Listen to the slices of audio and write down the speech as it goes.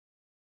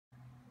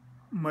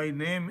My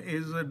name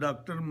is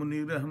Dr.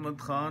 Munir Ahmad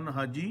Khan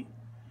Haji,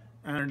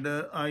 and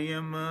I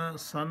am a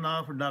son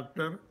of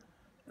Dr.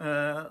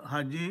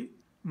 Haji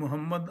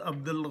Muhammad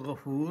Abdul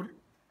Ghafoor,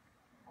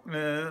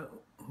 uh,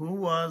 who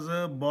was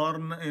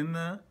born in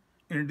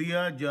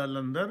India,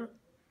 Jalandhar,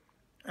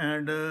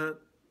 and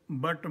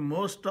but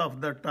most of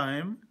the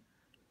time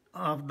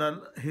of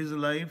his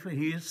life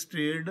he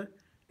stayed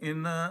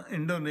in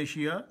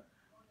Indonesia.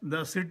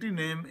 The city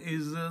name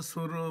is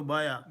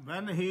Surabaya.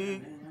 When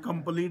he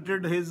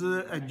completed his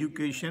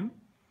education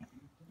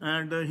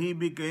and he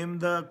became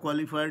the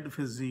qualified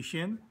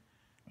physician,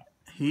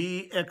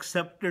 he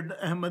accepted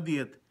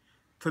Ahmadiyyat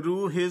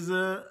through his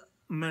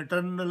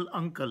maternal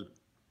uncle.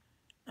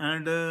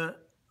 And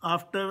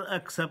after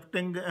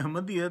accepting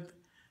Ahmadiyyat,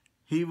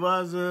 he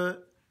was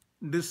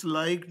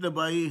disliked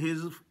by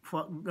his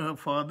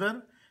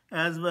father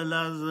as well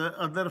as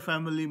other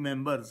family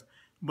members,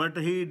 but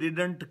he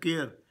didn't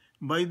care.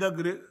 By the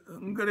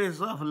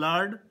grace of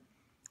Lord,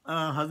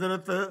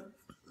 Hazrat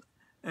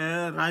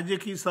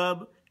Rajaki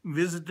Sahib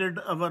visited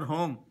our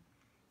home.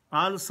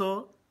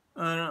 Also,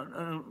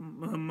 Maulana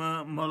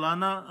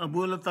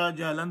Abulata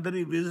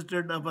Jalandhari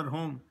visited our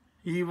home.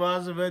 He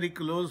was a very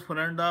close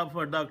friend of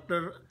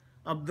Dr.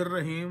 Abdur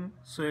Rahim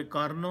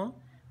Soekarno,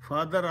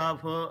 father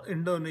of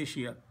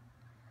Indonesia.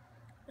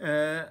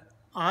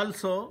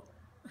 Also,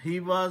 he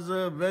was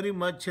very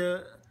much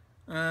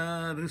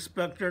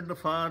respected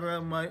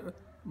for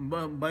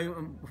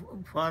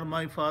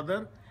my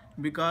father,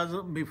 because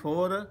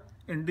before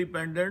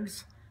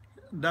independence,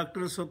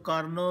 Dr.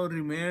 Soekarno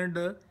remained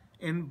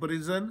in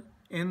prison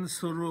in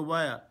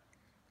Surabaya,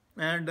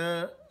 and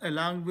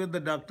along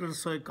with Dr.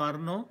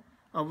 Soekarno,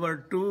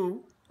 our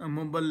two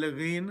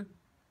Muballighin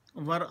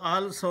were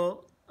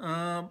also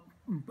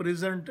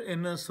present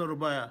in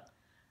Surabaya,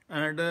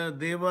 and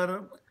they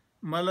were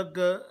Malik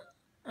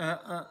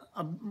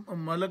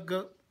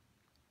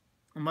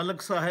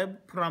Sahib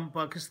from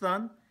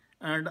Pakistan,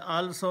 and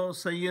also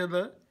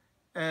Sayyid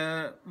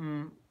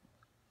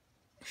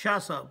Shah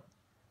Sahib.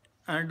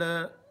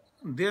 And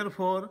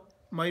therefore,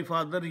 my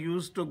father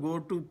used to go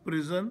to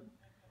prison,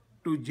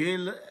 to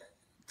jail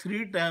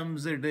 3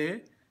 times a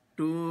day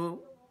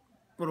to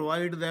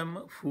provide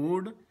them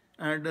food.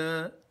 And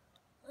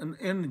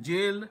in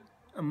jail,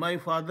 my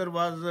father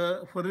was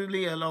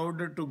freely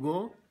allowed to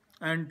go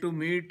and to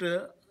meet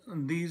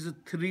these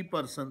 3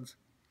 persons.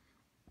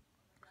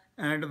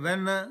 And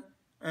when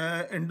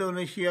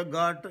Indonesia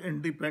got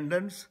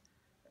independence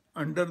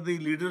under the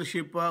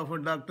leadership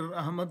of Dr.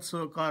 Ahmad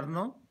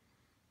Soekarno,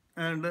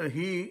 and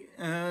he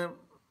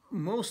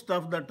most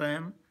of the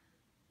time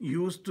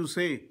used to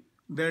say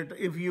that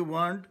if you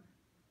want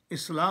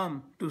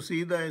Islam, to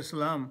see the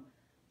Islam,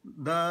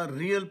 the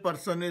real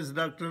person is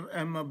Dr.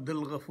 M.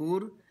 Abdul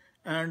Ghafoor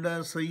and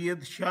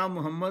Sayyid Shah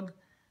Muhammad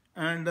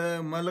and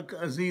Malik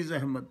Aziz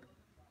Ahmad.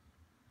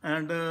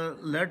 And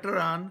later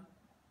on,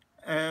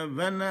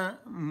 when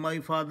my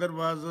father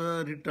was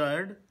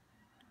retired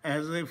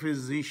as a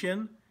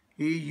physician,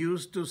 he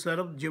used to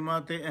serve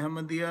Jamaat-e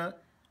Ahmadiyya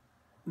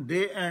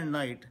day and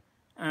night.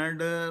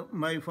 And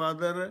my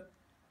father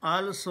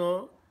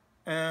also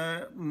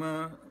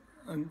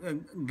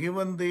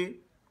given the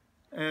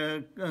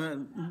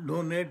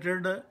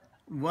donated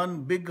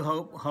one big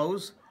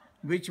house,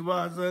 which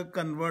was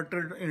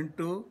converted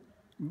into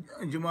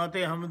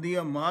Jamaat-e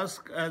Ahmadiyya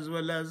mosque as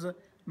well as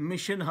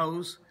mission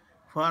house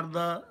for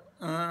the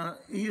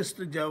East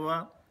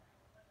Java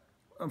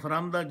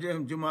from the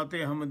Jamaat-e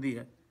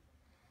Ahmadiyya.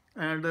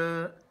 And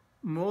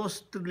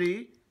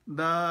mostly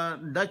the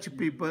Dutch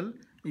people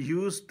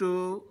used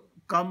to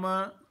come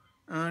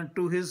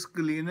to his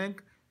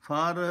clinic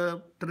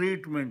for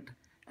treatment,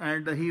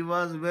 and he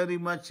was very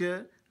much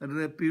a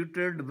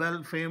reputed,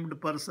 well-famed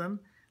person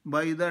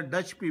by the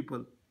Dutch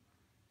people.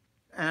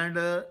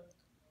 And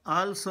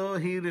also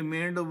he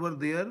remained over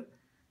there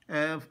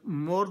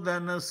more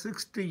than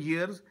 60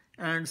 years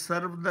and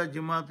served the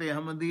Jamaat-e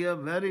Ahmadiyya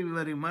very,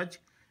 very much.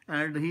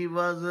 And he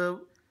was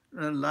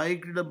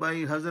liked by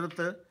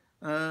Hazrat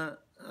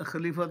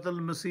Khalifatul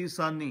Masih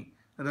Sani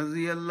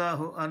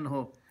Raziyallahu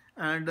Anhu.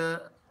 And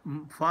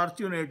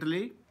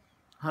fortunately,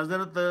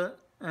 Hazrat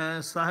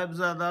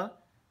Sahibzada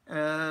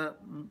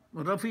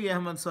Rafi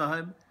Ahmad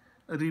Sahib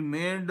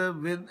remained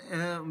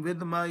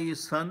with my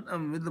son,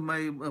 with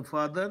my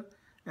father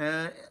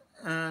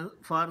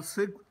for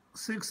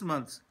 6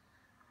 months.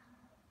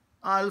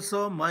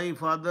 Also, my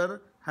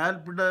father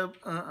helped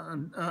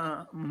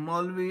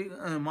Maulvi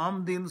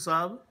Mamdeen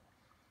Sahib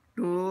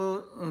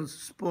to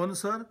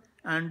sponsor,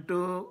 and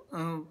to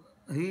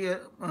he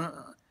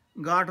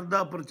got the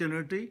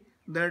opportunity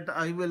that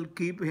I will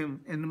keep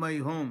him in my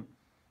home.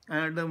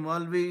 And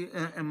Maulvi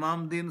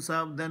Imamdeen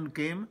Sahib then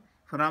came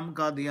from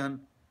Qadian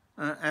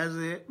as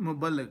a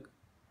Muballigh.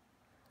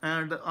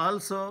 And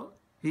also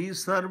he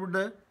served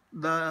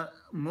the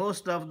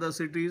most of the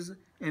cities,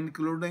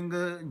 including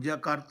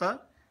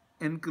Jakarta,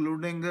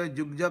 including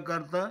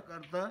Yogyakarta,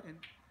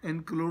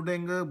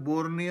 including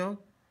Borneo,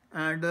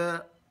 and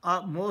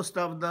most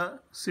of the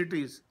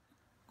cities.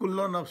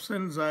 Kullu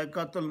nafsin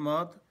zaiqatul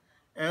maut,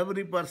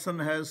 every person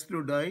has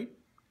to die,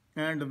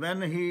 And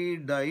when he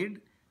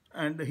died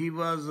and he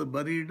was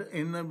buried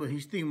in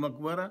Bahishti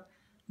Maqbara,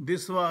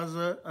 this was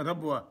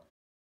Rabwa.